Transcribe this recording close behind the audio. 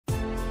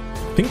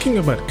Thinking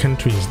about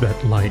countries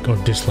that like or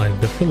dislike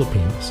the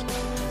Philippines,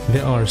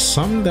 there are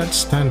some that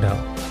stand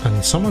out,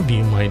 and some of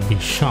you might be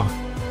shocked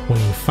when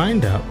you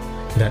find out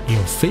that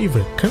your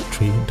favorite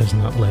country does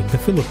not like the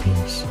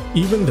Philippines.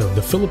 Even though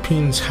the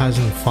Philippines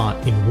hasn't fought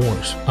in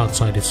wars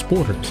outside its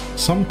borders,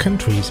 some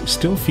countries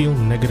still feel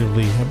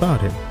negatively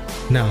about it.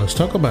 Now let's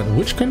talk about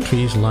which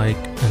countries like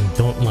and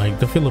don't like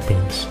the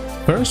Philippines.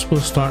 First, we'll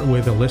start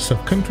with a list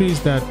of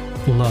countries that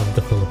love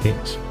the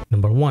Philippines.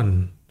 Number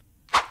 1.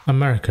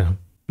 America.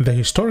 The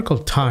historical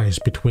ties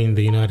between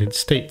the United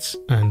States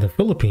and the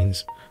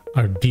Philippines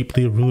are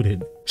deeply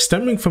rooted,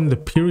 stemming from the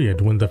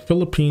period when the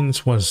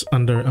Philippines was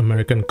under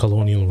American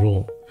colonial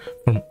rule,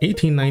 from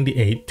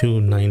 1898 to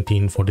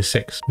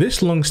 1946.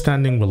 This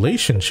long-standing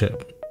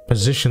relationship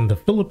positioned the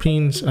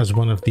Philippines as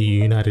one of the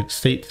United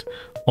States'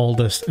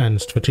 oldest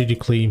and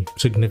strategically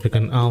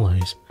significant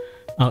allies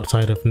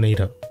outside of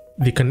NATO.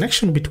 The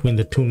connection between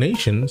the two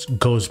nations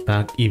goes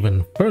back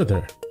even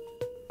further,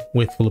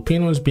 with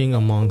Filipinos being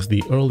amongst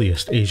the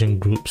earliest Asian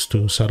groups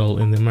to settle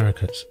in the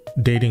Americas,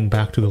 dating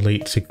back to the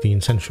late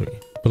 16th century.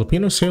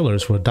 Filipino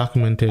sailors were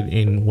documented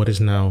in what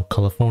is now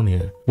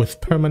California, with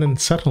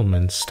permanent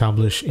settlements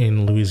established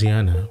in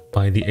Louisiana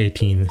by the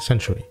 18th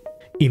century.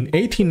 In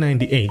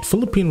 1898,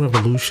 Philippine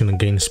Revolution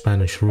against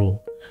Spanish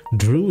rule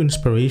drew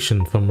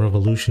inspiration from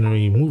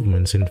revolutionary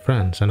movements in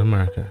France and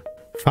America.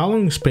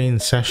 Following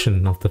Spain's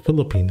cession of the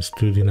Philippines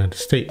to the United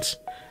States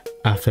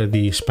after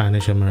the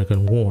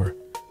Spanish-American War,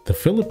 the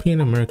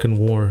Philippine-American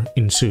War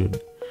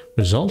ensued,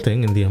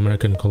 resulting in the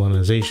American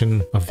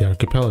colonization of the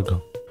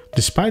archipelago.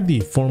 Despite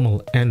the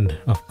formal end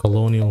of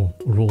colonial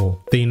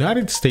rule, the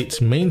United States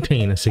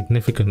maintained a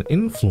significant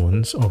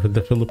influence over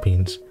the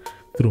Philippines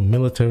through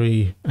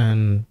military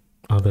and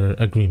other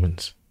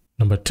agreements.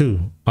 Number 2.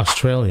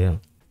 Australia.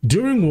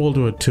 During World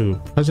War II,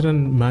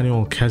 President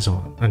Manuel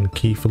Quezon and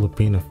key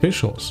Philippine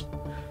officials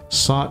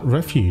sought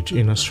refuge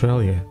in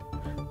Australia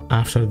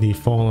after the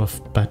fall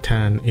of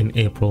Bataan in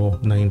April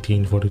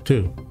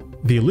 1942.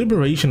 The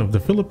liberation of the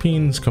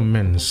Philippines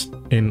commenced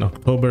in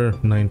October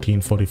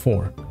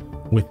 1944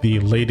 with the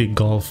Leyte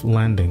Gulf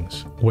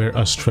landings, where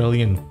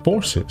Australian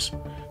forces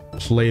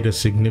played a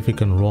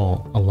significant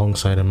role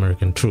alongside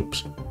American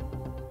troops.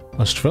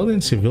 Australian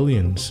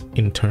civilians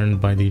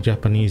interned by the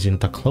Japanese in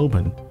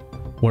Tacloban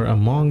were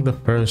among the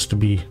first to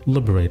be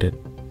liberated.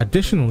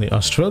 Additionally,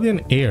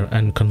 Australian air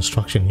and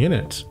construction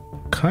units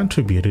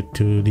contributed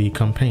to the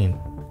campaign,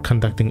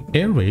 conducting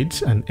air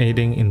raids and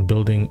aiding in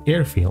building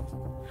airfields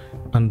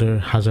under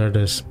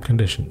hazardous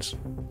conditions.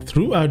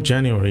 Throughout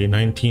January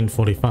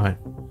 1945,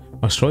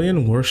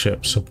 Australian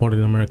warships supported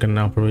American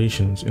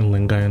operations in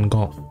Lingayen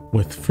Gulf,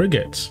 with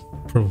frigates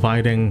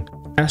providing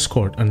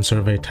escort and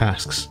survey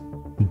tasks.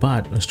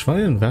 But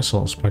Australian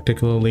vessels,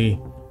 particularly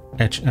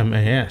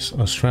HMAS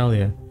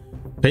Australia,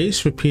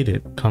 faced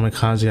repeated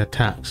kamikaze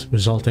attacks,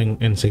 resulting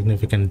in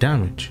significant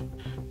damage.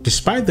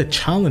 Despite the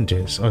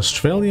challenges,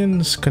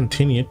 Australians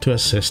continued to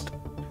assist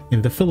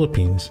in the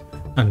Philippines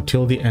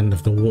until the end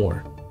of the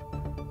war.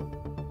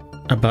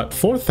 About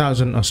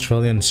 4,000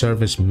 Australian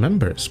service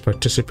members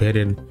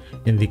participated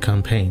in the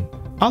campaign.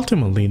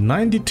 Ultimately,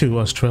 92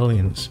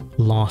 Australians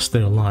lost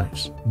their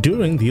lives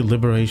during the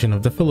liberation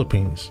of the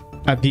Philippines.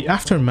 At the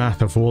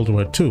aftermath of World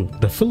War II,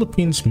 the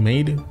Philippines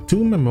made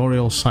 2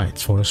 memorial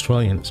sites for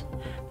Australians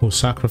who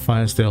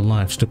sacrificed their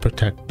lives to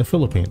protect the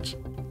Philippines.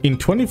 In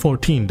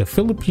 2014, the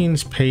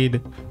Philippines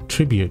paid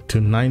tribute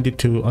to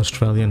 92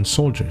 Australian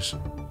soldiers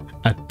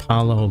at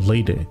Talo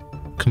Leyte,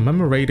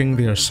 commemorating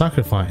their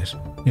sacrifice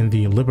in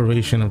the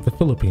liberation of the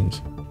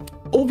Philippines.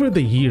 Over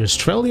the years,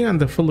 Australia and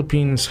the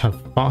Philippines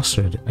have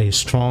fostered a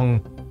strong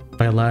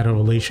bilateral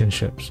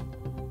relationships,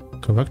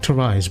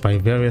 characterized by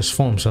various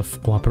forms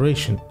of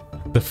cooperation.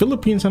 The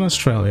Philippines and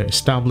Australia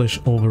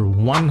established over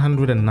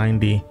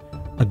 190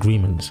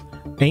 agreements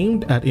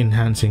aimed at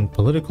enhancing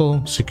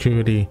political,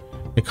 security,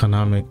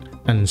 economic,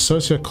 and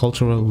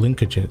socio-cultural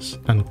linkages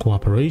and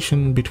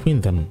cooperation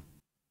between them.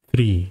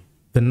 3.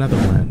 The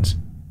Netherlands.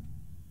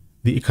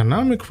 The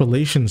economic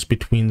relations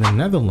between the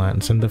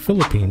Netherlands and the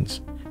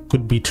Philippines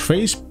could be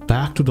traced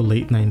back to the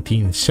late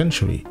 19th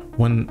century,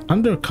 when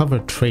undercover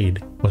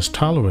trade was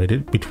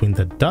tolerated between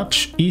the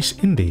Dutch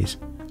East Indies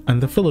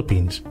and the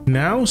Philippines.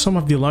 Now, some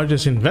of the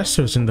largest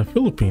investors in the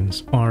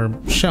Philippines are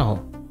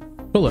Shell,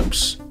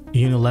 Philips,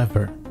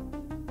 Unilever,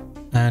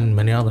 and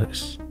many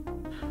others.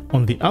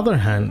 On the other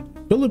hand,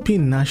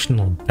 Philippine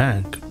National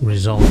Bank,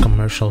 Rizal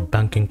Commercial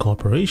Banking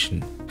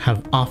Corporation,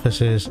 have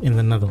offices in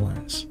the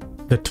Netherlands.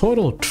 The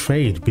total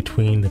trade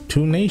between the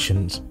two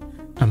nations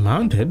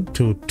amounted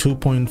to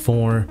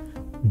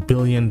 $2.4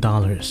 billion.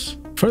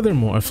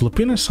 Furthermore, a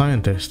Filipino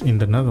scientist in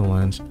the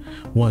Netherlands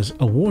was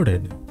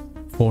awarded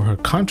for her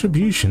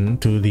contribution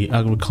to the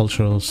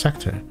agricultural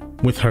sector.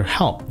 With her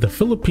help, the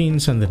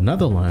Philippines and the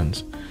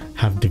Netherlands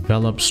have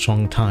developed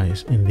strong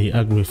ties in the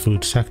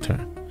agri-food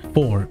sector.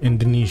 4.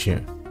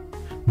 Indonesia.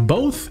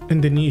 Both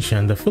Indonesia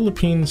and the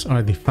Philippines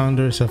are the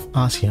founders of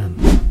ASEAN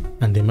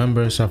and the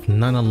members of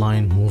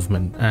Non-Aligned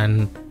Movement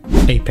and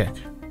APEC.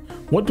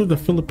 What do the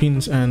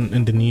Philippines and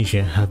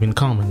Indonesia have in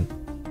common?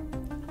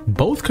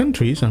 Both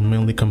countries are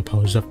mainly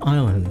composed of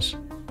islands.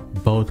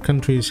 Both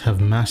countries have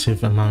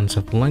massive amounts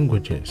of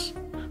languages.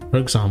 For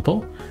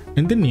example,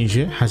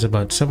 Indonesia has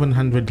about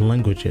 700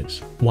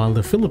 languages, while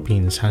the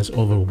Philippines has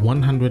over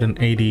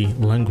 180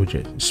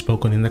 languages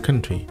spoken in the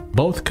country.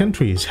 Both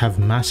countries have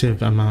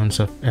massive amounts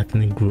of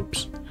ethnic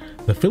groups.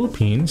 The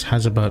Philippines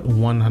has about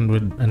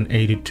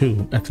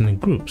 182 ethnic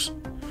groups,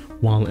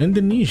 while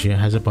Indonesia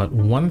has about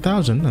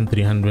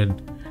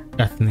 1,300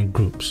 ethnic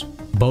groups.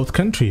 Both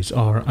countries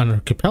are an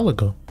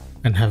archipelago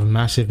and have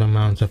massive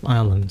amounts of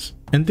islands.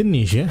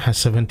 Indonesia has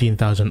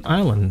 17,000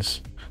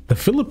 islands. The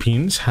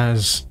Philippines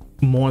has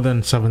more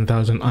than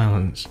 7,000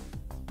 islands.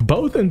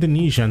 Both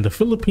Indonesia and the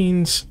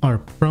Philippines are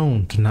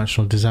prone to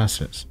natural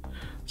disasters,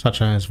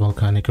 such as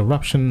volcanic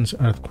eruptions,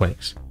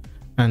 earthquakes,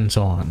 and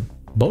so on.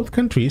 Both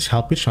countries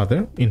help each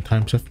other in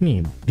times of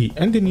need. The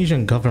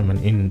Indonesian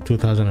government in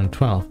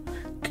 2012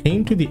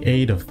 came to the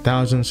aid of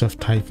thousands of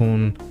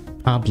Typhoon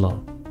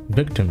Pablo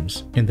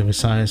victims in the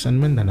Visayas and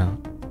Mindanao,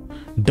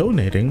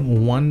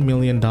 donating $1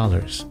 million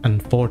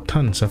and 4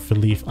 tons of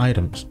relief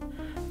items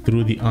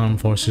through the armed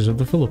forces of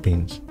the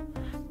Philippines.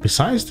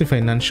 Besides the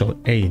financial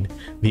aid,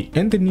 the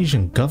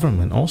Indonesian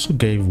government also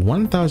gave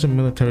 1,000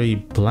 military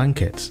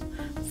blankets,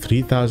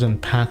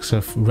 3,000 packs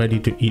of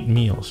ready-to-eat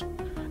meals,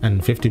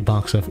 and 50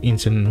 boxes of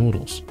instant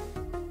noodles.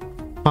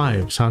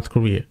 5. South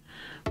Korea.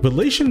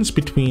 Relations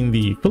between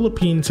the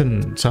Philippines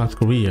and South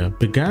Korea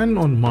began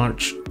on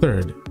March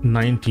 3,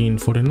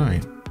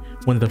 1949,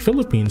 when the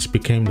Philippines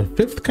became the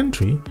 5th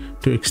country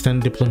to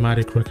extend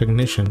diplomatic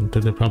recognition to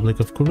the Republic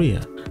of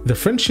Korea. The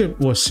friendship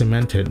was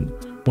cemented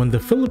when the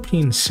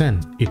Philippines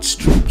sent its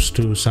troops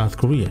to South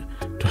Korea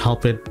to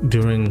help it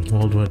during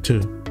World War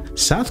II.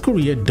 South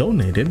Korea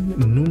donated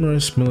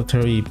numerous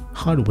military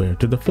hardware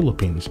to the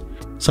Philippines,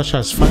 such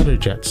as fighter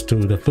jets to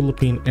the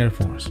Philippine Air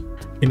Force.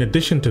 In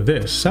addition to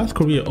this, South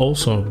Korea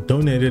also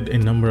donated a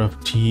number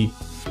of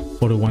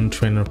T-41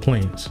 trainer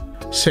planes.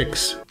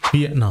 6.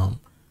 Vietnam.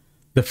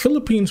 The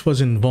Philippines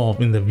was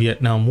involved in the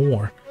Vietnam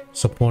War,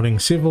 supporting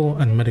civil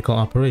and medical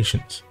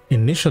operations.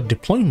 Initial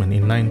deployment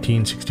in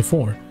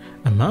 1964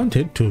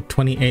 amounted to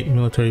 28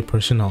 military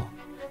personnel,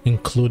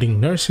 including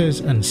nurses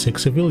and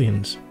 6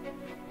 civilians.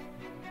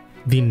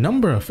 The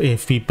number of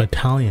AFP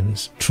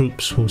battalions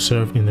troops who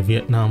served in the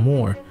Vietnam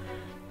War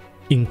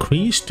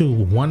increased to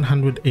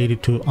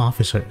 182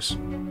 officers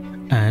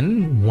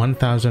and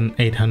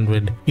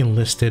 1,800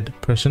 enlisted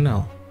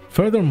personnel.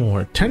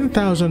 Furthermore,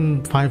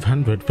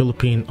 10,500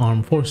 Philippine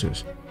Armed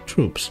Forces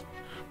troops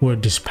were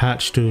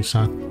dispatched to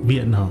South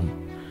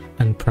Vietnam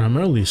and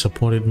primarily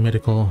supported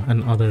medical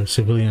and other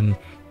civilian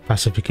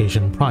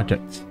pacification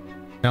projects.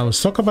 Now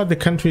let's talk about the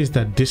countries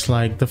that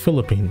dislike the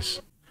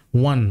Philippines.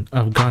 1.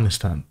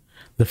 Afghanistan.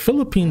 The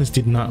Philippines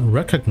did not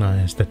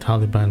recognize the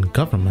Taliban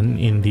government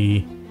in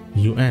the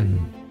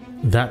UN.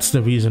 That's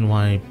the reason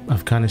why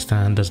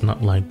Afghanistan does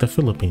not like the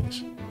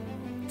Philippines.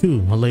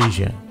 2.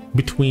 Malaysia.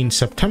 Between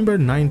September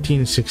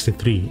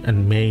 1963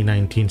 and May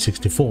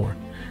 1964,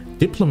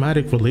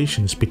 diplomatic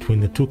relations between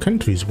the two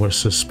countries were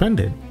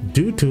suspended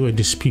due to a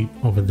dispute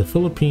over the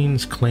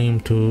Philippines' claim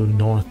to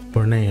North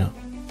Borneo,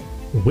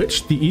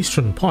 which the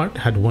eastern part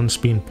had once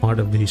been part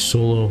of the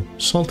Sulu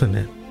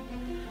Sultanate.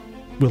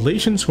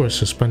 Relations were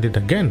suspended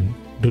again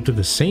due to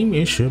the same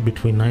issue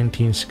between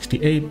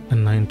 1968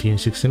 and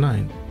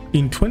 1969.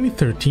 In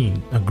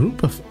 2013, a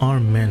group of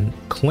armed men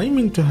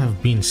claiming to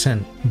have been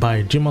sent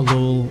by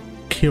Jamalul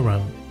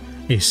Kiro,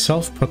 a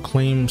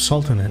self-proclaimed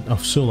Sultanate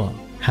of Sulu,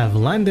 have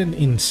landed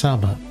in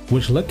Sabah,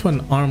 which led to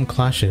an armed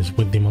clashes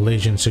with the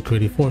Malaysian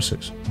security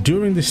forces.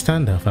 During the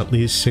standoff, at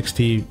least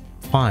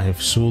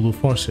 65 Sulu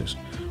forces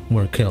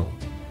were killed,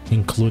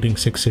 including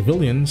 6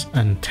 civilians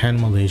and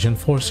 10 Malaysian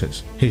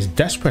forces. His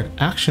desperate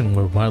actions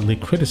were widely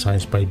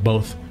criticized by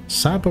both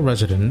Sabah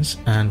residents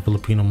and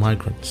Filipino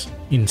migrants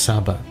in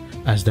Sabah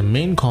as the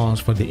main cause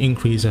for the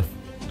increase of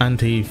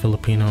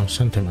anti-Filipino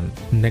sentiment,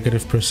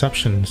 negative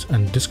perceptions,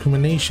 and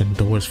discrimination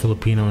towards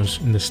Filipinos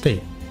in the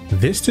state.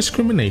 This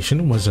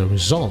discrimination was a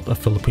result of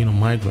Filipino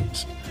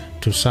migrants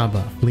to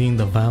Sabah fleeing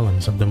the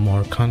violence of the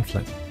Moro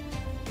conflict,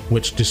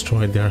 which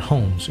destroyed their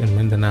homes in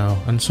Mindanao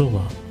and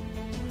Sulu.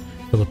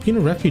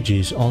 Filipino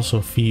refugees also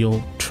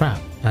feel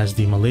trapped as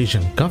the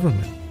Malaysian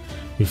government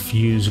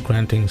refused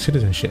granting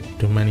citizenship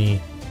to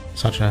many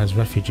such as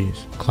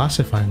refugees,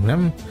 classifying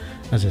them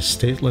as a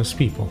stateless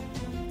people.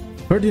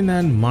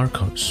 Ferdinand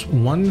Marcos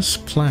once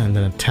planned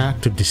an attack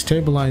to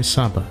destabilize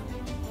Sabah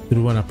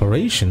through an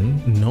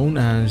operation known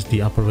as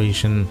the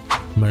Operation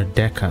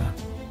Merdeka.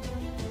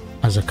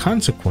 As a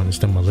consequence,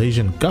 the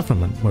Malaysian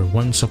government were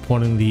once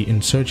supporting the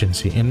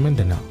insurgency in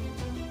Mindanao.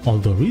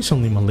 Although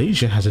recently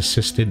Malaysia has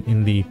assisted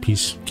in the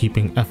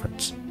peacekeeping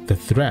efforts, the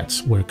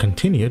threats were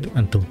continued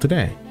until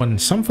today, when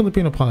some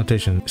Filipino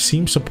politicians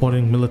seem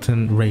supporting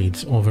militant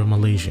raids over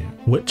Malaysia,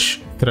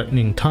 which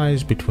threatening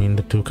ties between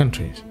the two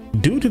countries.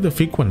 Due to the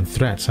frequent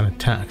threats and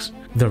attacks,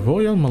 the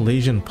Royal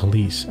Malaysian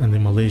Police and the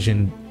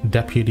Malaysian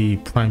Deputy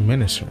Prime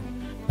Minister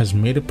has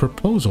made a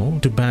proposal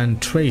to ban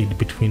trade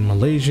between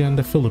Malaysia and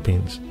the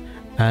Philippines,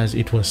 as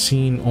it was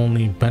seen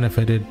only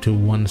benefited to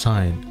one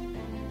side.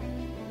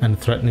 and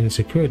threatening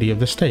security of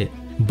the state.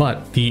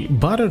 But the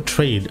barter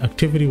trade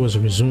activity was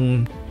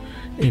resumed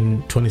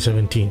in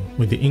 2017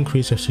 with the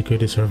increase of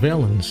security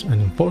surveillance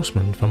and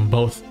enforcement from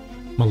both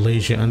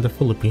Malaysia and the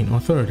Philippine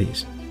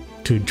authorities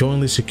to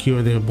jointly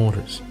secure their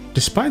borders.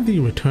 Despite the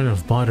return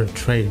of barter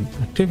trade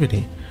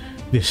activity,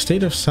 the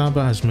state of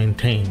Sabah has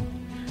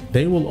maintained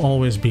they will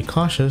always be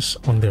cautious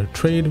on their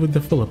trade with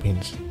the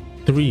Philippines.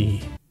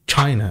 3.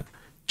 China.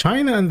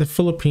 China and the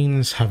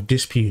Philippines have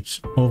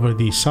disputes over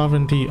the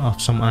sovereignty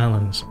of some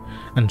islands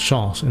and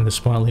shoals in the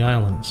Spratly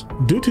Islands.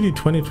 Due to the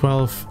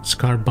 2012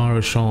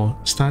 Scarborough Shoal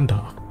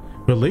standoff,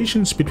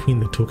 relations between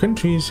the two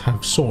countries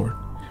have soared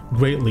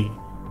greatly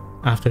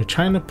after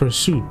China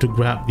pursued to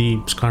grab the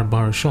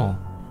Scarborough Shoal,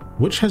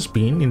 which has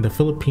been in the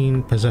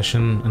Philippine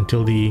possession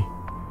until the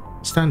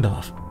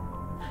standoff.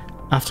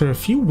 After a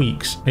few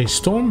weeks, a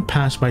storm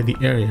passed by the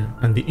area,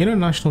 and the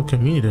international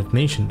community of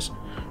nations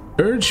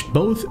urged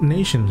both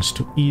nations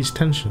to ease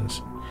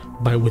tensions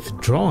by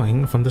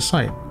withdrawing from the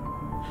site.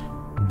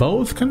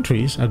 Both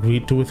countries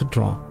agreed to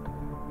withdraw.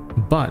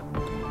 But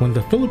when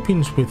the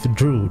Philippines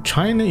withdrew,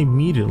 China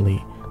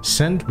immediately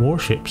sent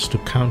warships to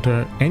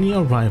counter any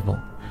arrival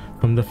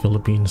from the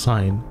Philippine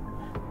side.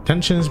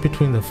 Tensions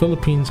between the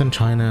Philippines and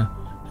China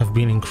have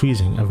been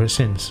increasing ever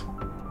since.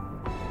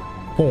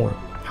 4.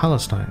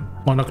 Palestine.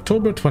 On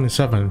October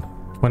 27,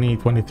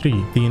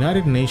 2023, the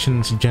United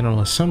Nations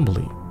General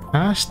Assembly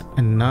passed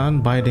a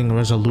non-binding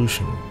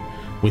resolution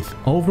with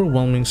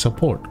overwhelming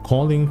support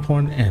calling for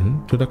an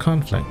end to the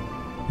conflict.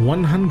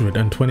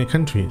 120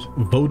 countries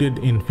voted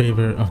in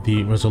favor of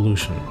the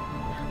resolution.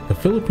 The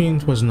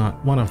Philippines was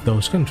not one of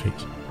those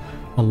countries,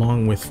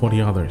 along with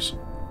 40 others.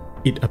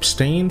 It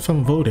abstained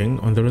from voting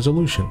on the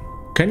resolution.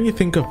 Can you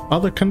think of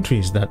other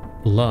countries that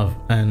love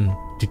and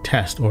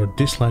detest or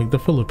dislike the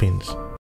Philippines?